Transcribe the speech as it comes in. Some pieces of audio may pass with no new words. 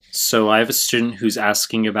So I have a student who's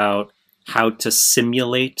asking about how to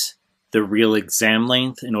simulate the real exam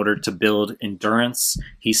length in order to build endurance.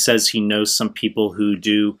 He says he knows some people who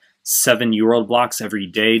do 7 UWorld blocks every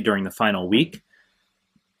day during the final week.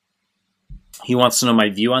 He wants to know my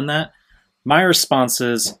view on that. My response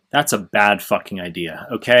is, that's a bad fucking idea,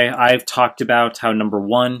 okay? I've talked about how, number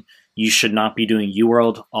one, you should not be doing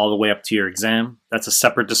UWorld all the way up to your exam. That's a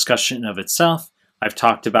separate discussion of itself. I've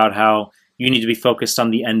talked about how you need to be focused on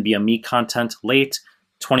the NBME content late,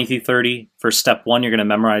 20 through 30. For step 1, you're going to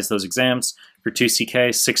memorize those exams. For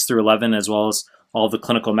 2CK, 6 through 11, as well as all the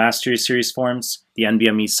Clinical Mastery Series forms, the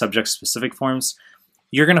NBME subject-specific forms.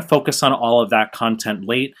 You're going to focus on all of that content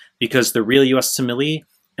late because the real US Simile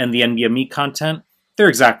and the NBME content, they're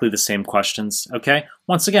exactly the same questions, okay?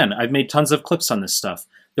 Once again, I've made tons of clips on this stuff.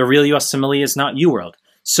 The real US Simile is not UWorld.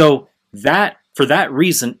 So for that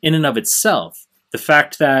reason, in and of itself, the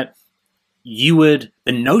fact that the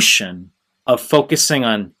notion of focusing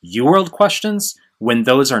on UWorld questions when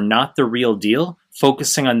those are not the real deal,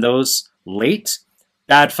 focusing on those late,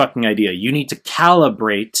 bad fucking idea. You need to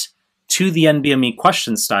calibrate to the NBME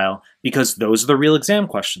question style because those are the real exam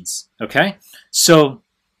questions, okay? So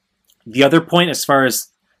the other point as far as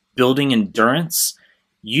building endurance,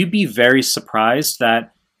 you'd be very surprised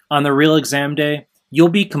that on the real exam day, you'll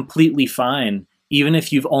be completely fine even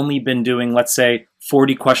if you've only been doing, let's say,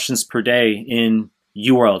 40 questions per day in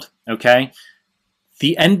UWorld, okay?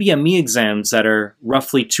 The NBME exams that are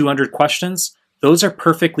roughly 200 questions, those are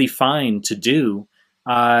perfectly fine to do.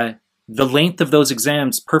 The length of those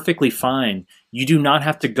exams, perfectly fine. You do not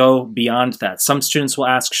have to go beyond that. Some students will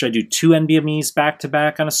ask, should I do 2 NBMEs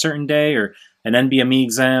back-to-back on a certain day, or an NBME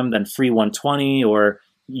exam, then free 120, or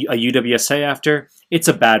a UWSA after? It's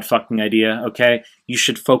a bad fucking idea, okay? You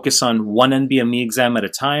should focus on 1 NBME exam at a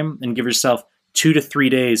time and give yourself 2 to 3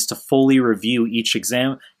 days to fully review each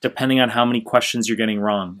exam, depending on how many questions you're getting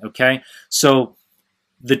wrong, okay? So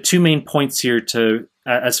the 2 main points here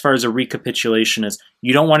as far as a recapitulation is,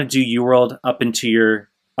 you don't want to do UWorld up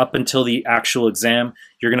until the actual exam.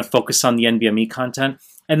 You're going to focus on the NBME content.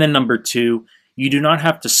 And then number 2, you do not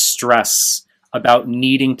have to stress about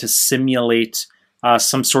needing to simulate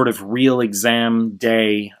some sort of real exam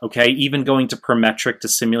day, okay? Even going to Permetric to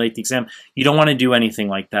simulate the exam, you don't want to do anything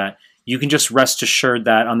like that. You can just rest assured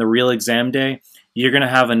that on the real exam day, you're going to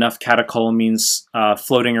have enough catecholamines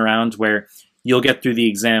floating around where you'll get through the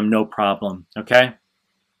exam no problem, okay?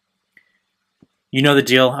 You know the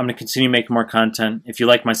deal. I'm going to continue making more content. If you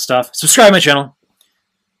like my stuff, subscribe to my channel.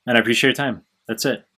 And I appreciate your time. That's it.